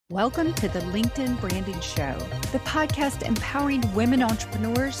Welcome to the LinkedIn Branding Show, the podcast empowering women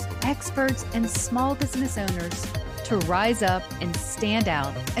entrepreneurs, experts, and small business owners to rise up and stand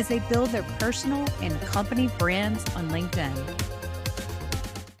out as they build their personal and company brands on LinkedIn.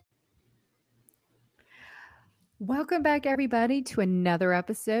 Welcome back, everybody, to another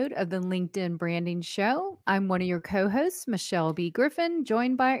episode of the LinkedIn Branding Show. I'm one of your co-hosts, Michelle B. Griffin,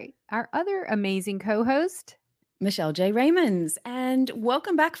 joined by our other amazing co-host, Michelle J. Raymonds, and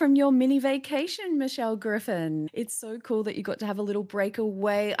welcome back from your mini vacation, Michelle Griffin. It's so cool that you got to have a little break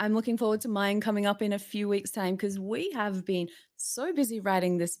away. I'm looking forward to mine coming up in a few weeks' time because we have been so busy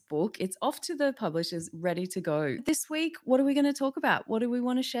writing this book. It's off to the publishers, ready to go. This week, what are we going to talk about? What do we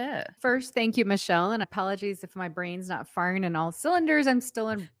want to share? First, thank you, Michelle, and apologies if my brain's not firing in all cylinders. I'm still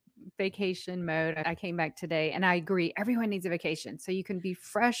in vacation mode. I came back today, and I agree, everyone needs a vacation so you can be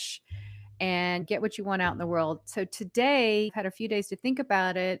fresh and get what you want out in the world. So today, I've had a few days to think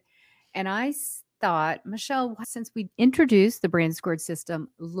about it, and I thought, Michelle, since we introduced the Brand Squared system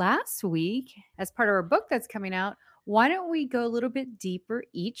last week as part of our book that's coming out, why don't we go a little bit deeper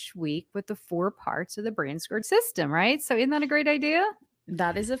each week with the 4 parts of the Brand Squared system, right? So isn't that a great idea?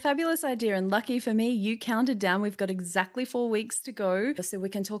 That is a fabulous idea. And lucky for me, you counted down. We've got exactly 4 weeks to go so we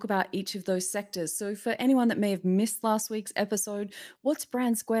can talk about each of those sectors. So for anyone that may have missed last week's episode, what's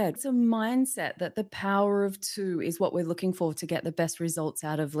Brand Squared? It's a mindset that the power of 2 is what we're looking for to get the best results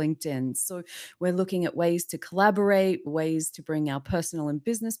out of LinkedIn. So we're looking at ways to collaborate, ways to bring our personal and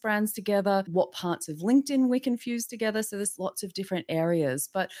business brands together, what parts of LinkedIn we can fuse together. So there's lots of different areas.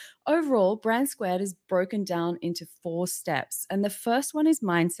 But overall, Brand Squared is broken down into 4 steps. And the first one is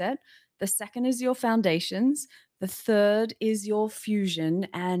mindset. The second is your foundations. The third is your fusion.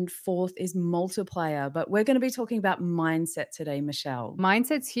 And fourth is multiplier. But we're going to be talking about mindset today, Michelle.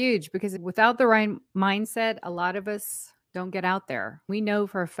 Mindset's huge because without the right mindset, a lot of us don't get out there. We know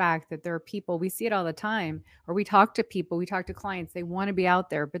for a fact that there are people, we see it all the time, or we talk to people, we talk to clients, they want to be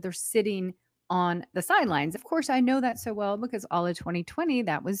out there, but they're sitting on the sidelines. Of course, I know that so well because all of 2020,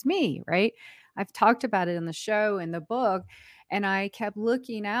 that was me, right? I've talked about it in the show, in the book, and I kept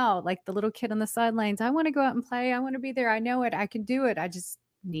looking out like the little kid on the sidelines. I want to go out and play. I want to be there. I know it. I can do it. I just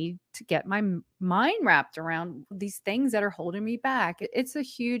need to get my mind wrapped around these things that are holding me back. It's a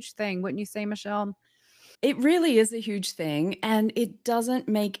huge thing. Wouldn't you say, Michelle? It really is a huge thing, and it doesn't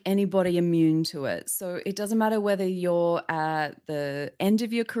make anybody immune to it. So it doesn't matter whether you're at the end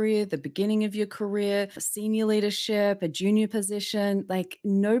of your career, the beginning of your career, senior leadership, a junior position, like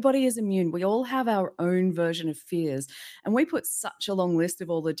nobody is immune. We all have our own version of fears. And we put such a long list of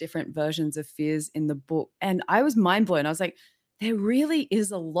all the different versions of fears in the book. And I was mind blown. I was like, there really is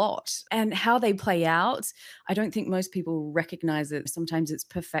a lot. And how they play out, I don't think most people recognize it. Sometimes it's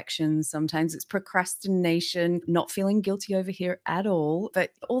perfection, sometimes it's procrastination, not feeling guilty over here at all. But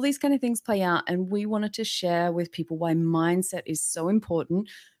all these kind of things play out. And we wanted to share with people why mindset is so important,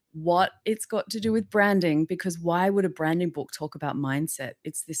 what it's got to do with branding, because why would a branding book talk about mindset?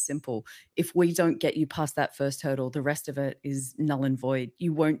 It's this simple. If we don't get you past that first hurdle, the rest of it is null and void.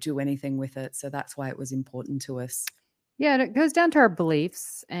 You won't do anything with it. So that's why it was important to us. Yeah, and it goes down to our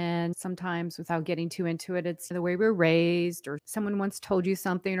beliefs. And sometimes, without getting too into it, it's the way we're raised, or someone once told you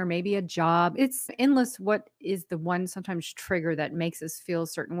something, or maybe a job. It's endless. What is the one sometimes trigger that makes us feel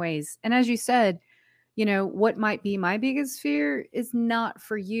certain ways? And as you said, what might be my biggest fear is not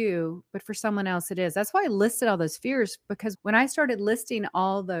for you, but for someone else it is. That's why I listed all those fears, because when I started listing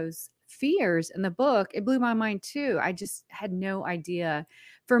all those fears in the book, it blew my mind too. I just had no idea.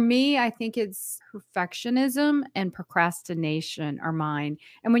 For me, I think it's perfectionism and procrastination are mine.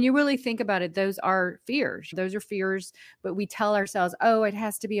 And when you really think about it, those are fears. Those are fears, but we tell ourselves, oh, it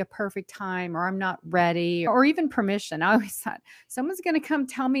has to be a perfect time, or I'm not ready, or even permission. I always thought someone's going to come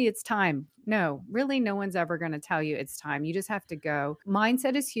tell me it's time. No, really, no one's ever going to tell you it's time. You just have to go.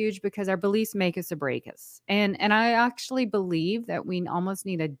 Mindset is huge because our beliefs make us or break us. And I actually believe that we almost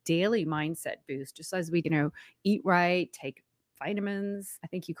need a daily mindset boost, just as we, eat right, take vitamins. I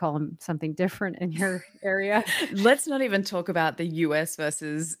think you call them something different in your area. Let's not even talk about the US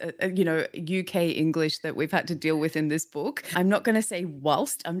versus, UK English that we've had to deal with in this book. I'm not going to say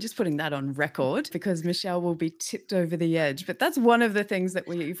whilst, I'm just putting that on record because Michelle will be tipped over the edge. But that's one of the things that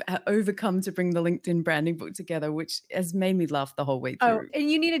we've overcome to bring the LinkedIn branding book together, which has made me laugh the whole way through. Oh, and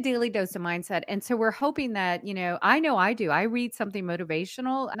you need a daily dose of mindset. And so we're hoping that, I know I do. I read something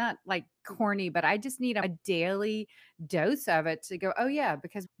motivational, not like corny, but I just need a daily dose of it to go, oh yeah,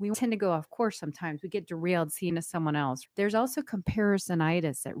 because we tend to go off course sometimes. We get derailed seeing as someone else. There's also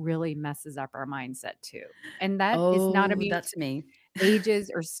comparisonitis that really messes up our mindset too. And that is not Oh, immune that's me.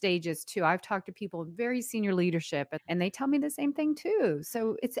 ages or stages too. I've talked to people in very senior leadership and they tell me the same thing too.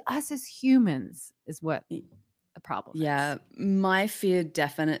 So it's us as humans is what the problem is. Yeah, my fear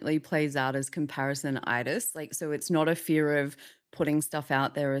definitely plays out as comparisonitis. Like, so it's not a fear of putting stuff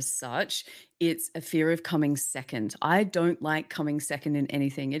out there as such. It's a fear of coming second. I don't like coming second in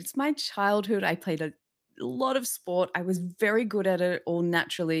anything. It's my childhood. I played a lot of sport. I was very good at it all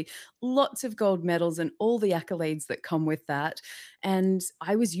naturally, lots of gold medals and all the accolades that come with that. And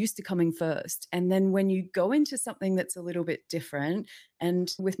I was used to coming first. And then when you go into something that's a little bit different,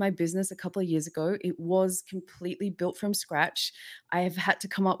 and with my business a couple of years ago, it was completely built from scratch. I have had to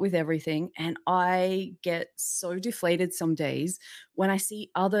come up with everything. And I get so deflated some days when I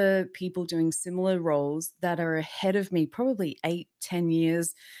see other people doing similar roles that are ahead of me, probably 8, 10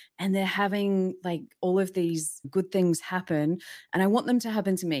 years, and they're having like all of these good things happen. And I want them to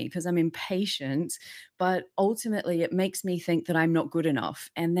happen to me because I'm impatient. But ultimately, it makes me think that I'm not good enough.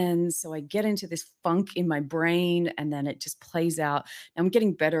 And then so I get into this funk in my brain, and then it just plays out. I'm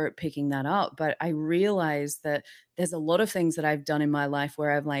getting better at picking that up, but I realize that there's a lot of things that I've done in my life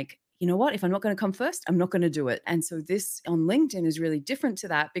where I'm like, you know what? If I'm not going to come first, I'm not going to do it. And so this on LinkedIn is really different to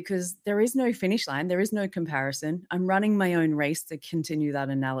that because there is no finish line, there is no comparison. I'm running my own race to continue that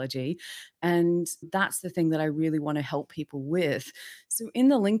analogy. And that's the thing that I really want to help people with. So in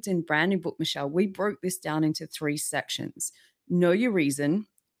the LinkedIn branding book, Michelle, we broke this down into 3 sections. Know your reason,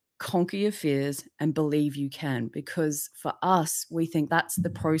 conquer your fears, and believe you can. Because for us, we think that's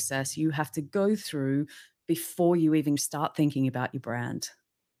the process you have to go through before you even start thinking about your brand.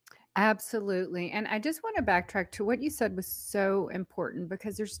 Absolutely. And I just want to backtrack to what you said was so important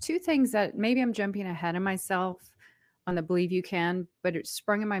because there's two things that maybe I'm jumping ahead of myself on the believe you can, but it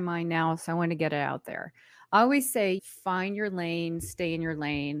sprung in my mind now. So I want to get it out there. I always say find your lane, stay in your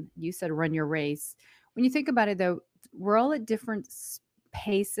lane. You said run your race. When you think about it, though, we're all at different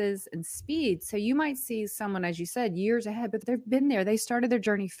paces and speeds. So you might see someone, as you said, years ahead, but they've been there. They started their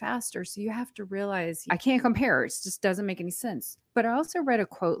journey faster. So you have to realize I can't compare. It just doesn't make any sense. But I also read a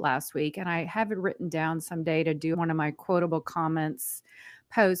quote last week, and I have it written down someday to do one of my quotable comments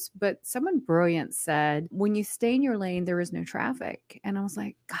posts. But someone brilliant said, when you stay in your lane, there is no traffic. And I was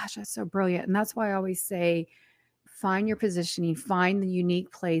like, gosh, that's so brilliant. And that's why I always say, find your positioning, find the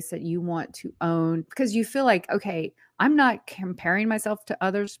unique place that you want to own because you feel like, okay, I'm not comparing myself to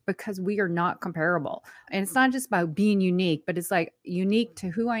others because we are not comparable. And it's not just about being unique, but it's like unique to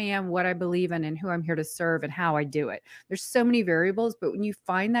who I am, what I believe in, and who I'm here to serve and how I do it. There's so many variables, but when you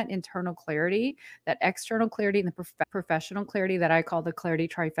find that internal clarity, that external clarity, and the professional clarity that I call the clarity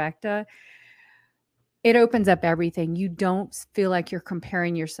trifecta, it opens up everything. You don't feel like you're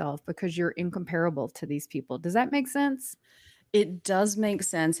comparing yourself because you're incomparable to these people. Does that make sense? It does make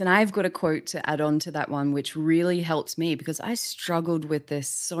sense. And I've got a quote to add on to that one, which really helps me because I struggled with this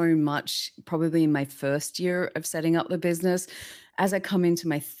so much, probably in my first year of setting up the business. As I come into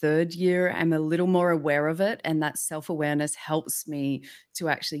my third year, I'm a little more aware of it. And that self awareness helps me to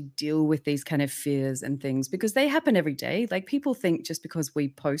actually deal with these kind of fears and things because they happen every day. Like people think just because we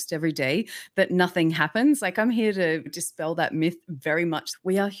post every day that nothing happens. Like I'm here to dispel that myth very much.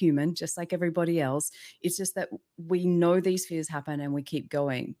 We are human, just like everybody else. It's just that we know these fears happen and we keep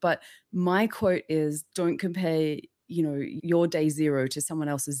going. But my quote is don't compare, your day zero to someone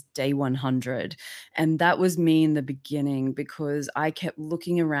else's day 100. And that was me in the beginning because I kept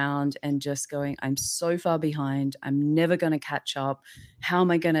looking around and just going, I'm so far behind. I'm never going to catch up. How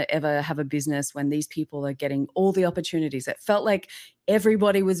am I going to ever have a business when these people are getting all the opportunities? It felt like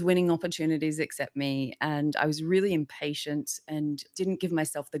everybody was winning opportunities except me. And I was really impatient and didn't give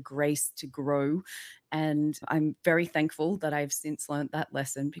myself the grace to grow. And I'm very thankful that I've since learned that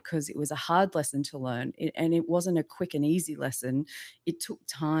lesson because it was a hard lesson to learn. And it wasn't a quick and easy lesson. It took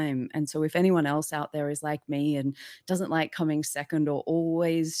time. And so if anyone else out there is like me and doesn't like coming second or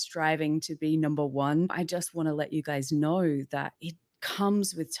always striving to be number one, I just want to let you guys know that it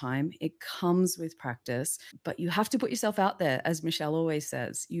comes with time, it comes with practice, but you have to put yourself out there. As Michelle always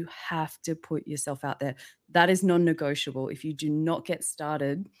says, you have to put yourself out there. That is non negotiable. If you do not get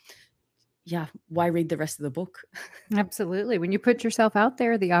started, yeah, why read the rest of the book? Absolutely. When you put yourself out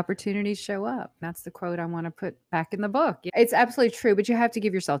there, the opportunities show up. That's the quote I want to put back in the book. Yeah, it's absolutely true, but you have to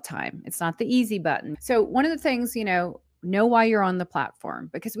give yourself time. It's not the easy button. So, one of the things, know why you're on the platform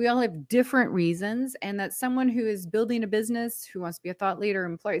because we all have different reasons. And that someone who is building a business, who wants to be a thought leader,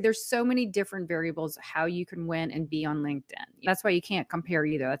 employee, there's so many different variables how you can win and be on LinkedIn. That's why you can't compare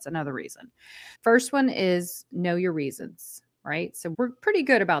either. That's another reason. First one is know your reasons. right? So we're pretty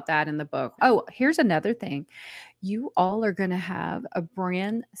good about that in the book. Oh, here's another thing. You all are going to have a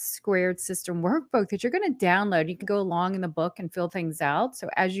brand squared system workbook that you're going to download. You can go along in the book and fill things out. So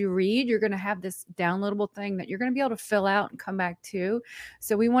as you read, you're going to have this downloadable thing that you're going to be able to fill out and come back to.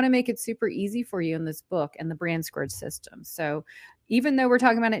 So we want to make it super easy for you in this book and the brand squared system. So even though we're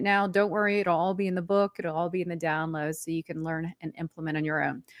talking about it now, don't worry, it'll all be in the book, it'll all be in the download so you can learn and implement on your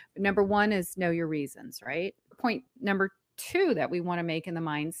own. But number one is know your reasons, right? Point number two that we want to make in the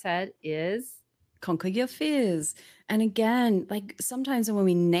mindset is Conquer your fears. And again, like sometimes when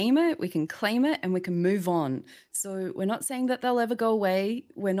we name it, we can claim it and we can move on. So we're not saying that they'll ever go away.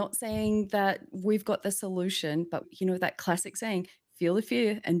 We're not saying that we've got the solution, but you know, that classic saying, feel the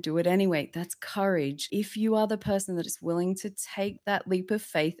fear and do it anyway. That's courage. If you are the person that is willing to take that leap of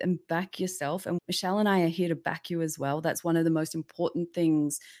faith and back yourself, and Michelle and I are here to back you as well. That's one of the most important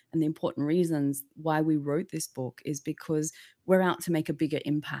things and the important reasons why we wrote this book is because we're out to make a bigger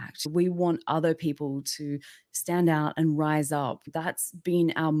impact. We want other people to stand out and rise up. That's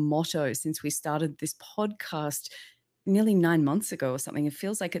been our motto since we started this podcast nearly 9 months ago or something. It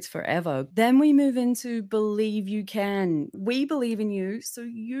feels like it's forever. Then we move into believe you can. We believe in you, so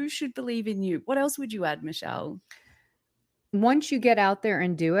you should believe in you. What else would you add, Michelle? once you get out there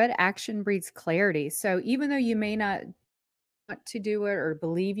and do it, action breeds clarity. So even though you may not want to do it or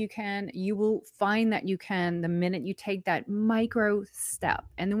believe you can, you will find that you can the minute you take that micro step.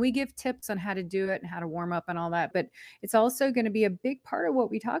 And then we give tips on how to do it and how to warm up and all that. But it's also going to be a big part of what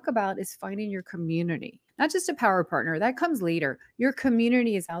we talk about is finding your community, not just a power partner. That comes later. Your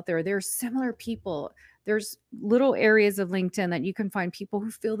community is out there. There's similar people. There's little areas of LinkedIn that you can find people who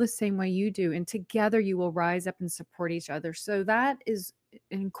feel the same way you do. And together you will rise up and support each other. So that is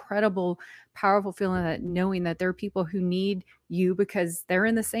an incredible, powerful feeling that knowing that there are people who need you because they're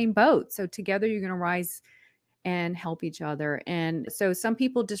in the same boat. So together you're going to rise and help each other. And so some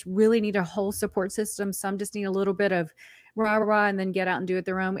people just really need a whole support system. Some just need a little bit of rah rah and then get out and do it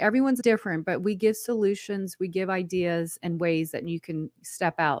their own. Everyone's different, but we give solutions, we give ideas and ways that you can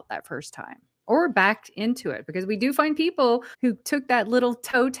step out that first time or back into it because we do find people who took that little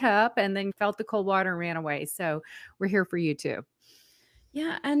toe tap and then felt the cold water and ran away. So we're here for you too.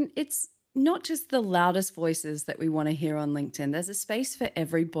 Yeah, and it's not just the loudest voices that we want to hear on LinkedIn. There's a space for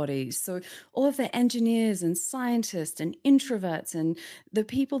everybody. So, all of the engineers and scientists and introverts and the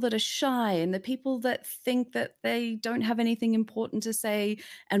people that are shy and the people that think that they don't have anything important to say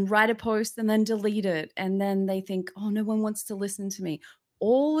and write a post and then delete it. And then they think, oh, no one wants to listen to me.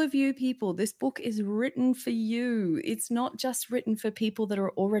 All of you people, this book is written for you. It's not just written for people that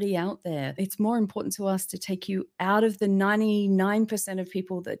are already out there. It's more important to us to take you out of the 99% of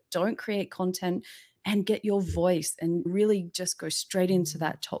people that don't create content and get your voice and really just go straight into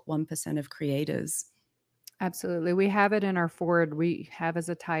that top 1% of creators. Absolutely. We have it in our forward. We have as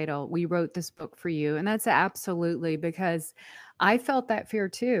a title, we wrote this book for you. And that's absolutely because I felt that fear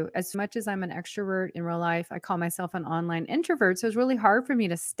too. As much as I'm an extrovert in real life, I call myself an online introvert. So it's really hard for me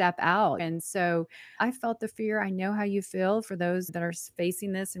to step out. And so I felt the fear. I know how you feel for those that are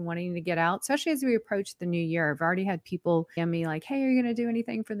facing this and wanting to get out, especially as we approach the new year. I've already had people DM me like, hey, are you going to do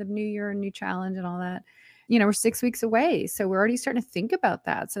anything for the new year and new challenge and all that? We're 6 weeks away. So we're already starting to think about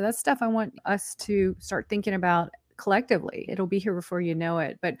that. So that's stuff I want us to start thinking about collectively. It'll be here before you know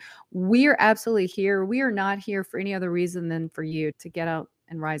it. But we are absolutely here. We are not here for any other reason than for you to get out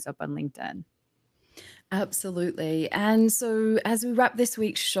and rise up on LinkedIn. Absolutely. And so, as we wrap this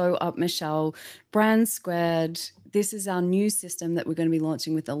week's show up, Michelle, Brand Squared, this is our new system that we're going to be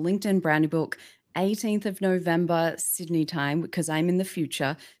launching with the LinkedIn Branding Book. 18th of November, Sydney time, because I'm in the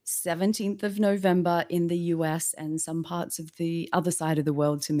future, 17th of November in the US and some parts of the other side of the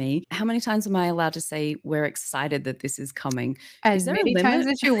world to me. How many times am I allowed to say we're excited that this is coming? As Is there a many times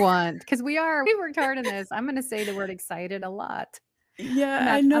limit? as you want, because we worked hard on this. I'm going to say the word excited a lot.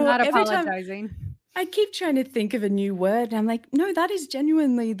 Yeah, I I'm know. not Every time apologizing. I keep trying to think of a new word, and I'm like, no, that is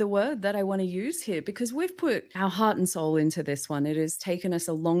genuinely the word that I want to use here because we've put our heart and soul into this one. It has taken us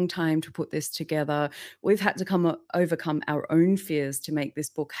a long time to put this together. We've had to overcome our own fears to make this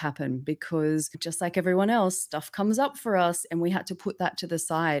book happen because just like everyone else, stuff comes up for us and we had to put that to the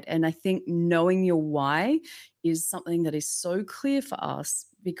side. And I think knowing your why is something that is so clear for us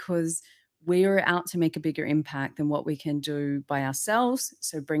because we're out to make a bigger impact than what we can do by ourselves.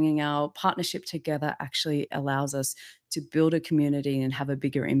 So bringing our partnership together actually allows us to build a community and have a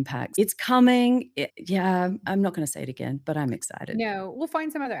bigger impact. It's coming. Yeah, I'm not going to say it again, but I'm excited. No, we'll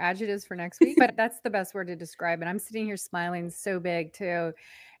find some other adjectives for next week, but that's the best word to describe it. I'm sitting here smiling so big too.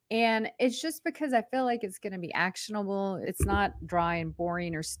 And it's just because I feel like it's gonna be actionable. It's not dry and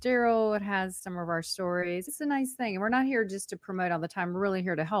boring or sterile. It has some of our stories. It's a nice thing. And we're not here just to promote all the time. We're really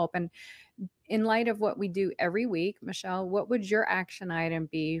here to help. And in light of what we do every week, Michelle, what would your action item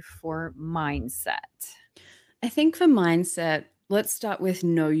be for mindset? I think for mindset, let's start with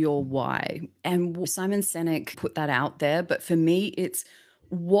know your why. And Simon Sinek put that out there. But for me, it's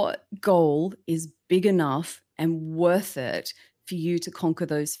what goal is big enough and worth it for you to conquer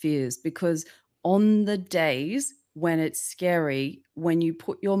those fears? Because on the days when it's scary, when you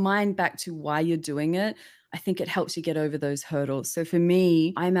put your mind back to why you're doing it, I think it helps you get over those hurdles. So for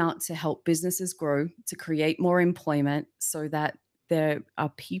me, I'm out to help businesses grow, to create more employment so that there are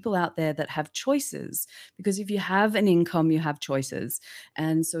people out there that have choices, because if you have an income, you have choices.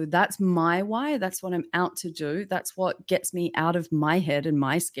 And so that's my why. That's what I'm out to do. That's what gets me out of my head and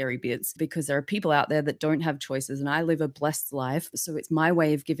my scary bits, because there are people out there that don't have choices and I live a blessed life. So it's my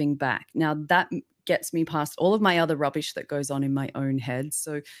way of giving back. Now that gets me past all of my other rubbish that goes on in my own head.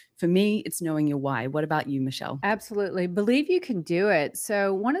 So for me, it's knowing your why. What about you, Michelle? Absolutely. Believe you can do it.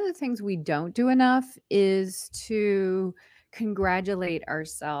 So, one of the things we don't do enough is to congratulate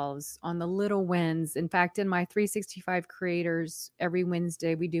ourselves on the little wins. In fact, in my 365 creators, every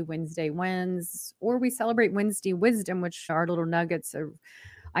Wednesday we do Wednesday wins, or we celebrate Wednesday wisdom, which are little nuggets of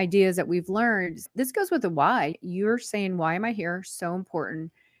ideas that we've learned. This goes with the why. You're saying, why am I here? So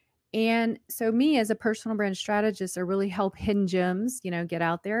important. And so, me as a personal brand strategist, I really help hidden gems, get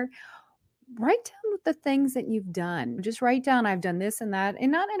out there. Write down the things that you've done. Just write down, I've done this and that,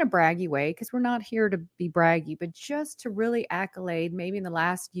 and not in a braggy way, because we're not here to be braggy, but just to really accolade maybe in the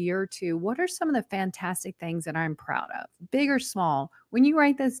last year or two, what are some of the fantastic things that I'm proud of, big or small? When you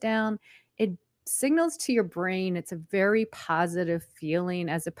write this down, it signals to your brain it's a very positive feeling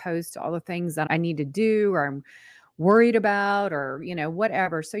as opposed to all the things that I need to do or I'm worried about or,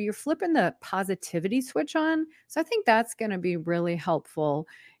 whatever. So you're flipping the positivity switch on. So I think that's going to be really helpful.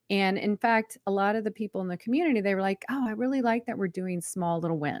 And in fact, a lot of the people in the community, they were like, oh, I really like that we're doing small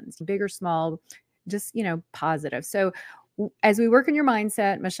little wins, big or small, just, positive. So as we work on your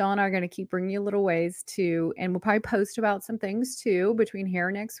mindset, Michelle and I are going to keep bringing you little ways to, and we'll probably post about some things too between here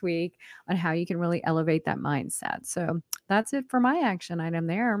and next week on how you can really elevate that mindset. So that's it for my action item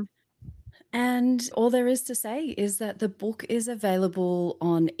there. And all there is to say is that the book is available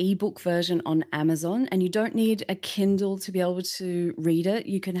on ebook version on Amazon, and you don't need a Kindle to be able to read it.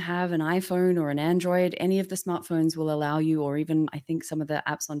 You can have an iPhone or an Android. Any of the smartphones will allow you, or even I think some of the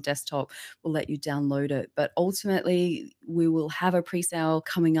apps on desktop will let you download it. But ultimately, we will have a pre-sale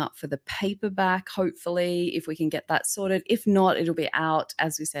coming up for the paperback, hopefully, if we can get that sorted. If not, it'll be out,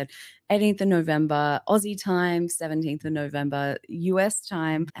 as we said, 18th of November, Aussie time, 17th of November, US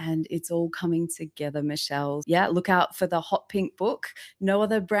time, and it's all coming together, Michelle. Yeah, look out for the hot pink book. No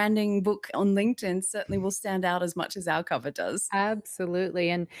other branding book on LinkedIn certainly will stand out as much as our cover does.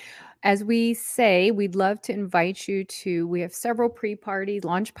 Absolutely. And as we say, we'd love to invite you to, we have several pre-parties,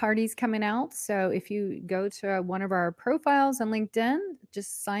 launch parties coming out. So if you go to one of our profiles on LinkedIn,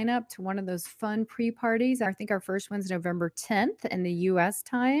 just sign up to one of those fun pre-parties. I think our first one's November 10th in the US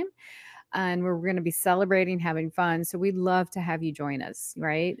time. And we're going to be celebrating, having fun. So we'd love to have you join us,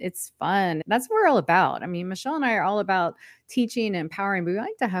 right? It's fun. That's what we're all about. I mean, Michelle and I are all about teaching and empowering, but we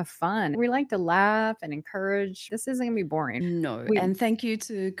like to have fun. We like to laugh and encourage. This isn't going to be boring. No. We And thank you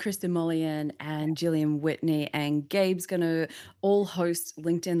to Krista Mullian and Gillian Whitney, and Gabe's going to all host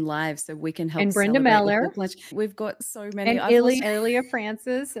LinkedIn Live so we can help and Brenda celebrate the Meller book launch. We've got so many. and I've lost Ilya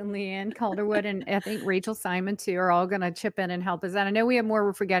Francis and Leanne Calderwood and I think Rachel Simon too are all going to chip in and help us. And I know we have more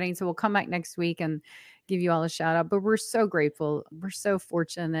we're forgetting, so we'll come back next week and give you all a shout out. But we're so grateful. We're so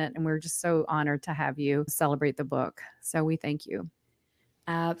fortunate and we're just so honored to have you celebrate the book. So we thank you.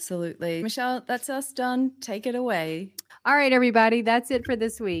 Absolutely. Michelle, that's us done. Take it away. All right, everybody, that's it for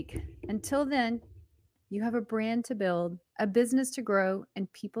this week. Until then, you have a brand to build, a business to grow,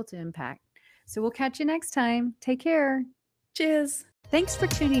 and people to impact. So we'll catch you next time. Take care. Cheers. Thanks for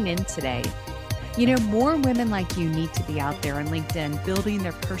tuning in today. More women like you need to be out there on LinkedIn building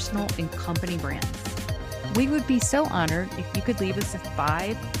their personal and company brands. We would be so honored if you could leave us a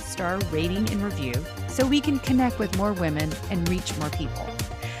 5-star rating and review so we can connect with more women and reach more people.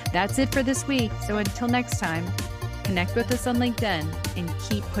 That's it for this week. So until next time, connect with us on LinkedIn and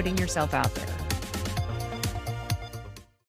keep putting yourself out there.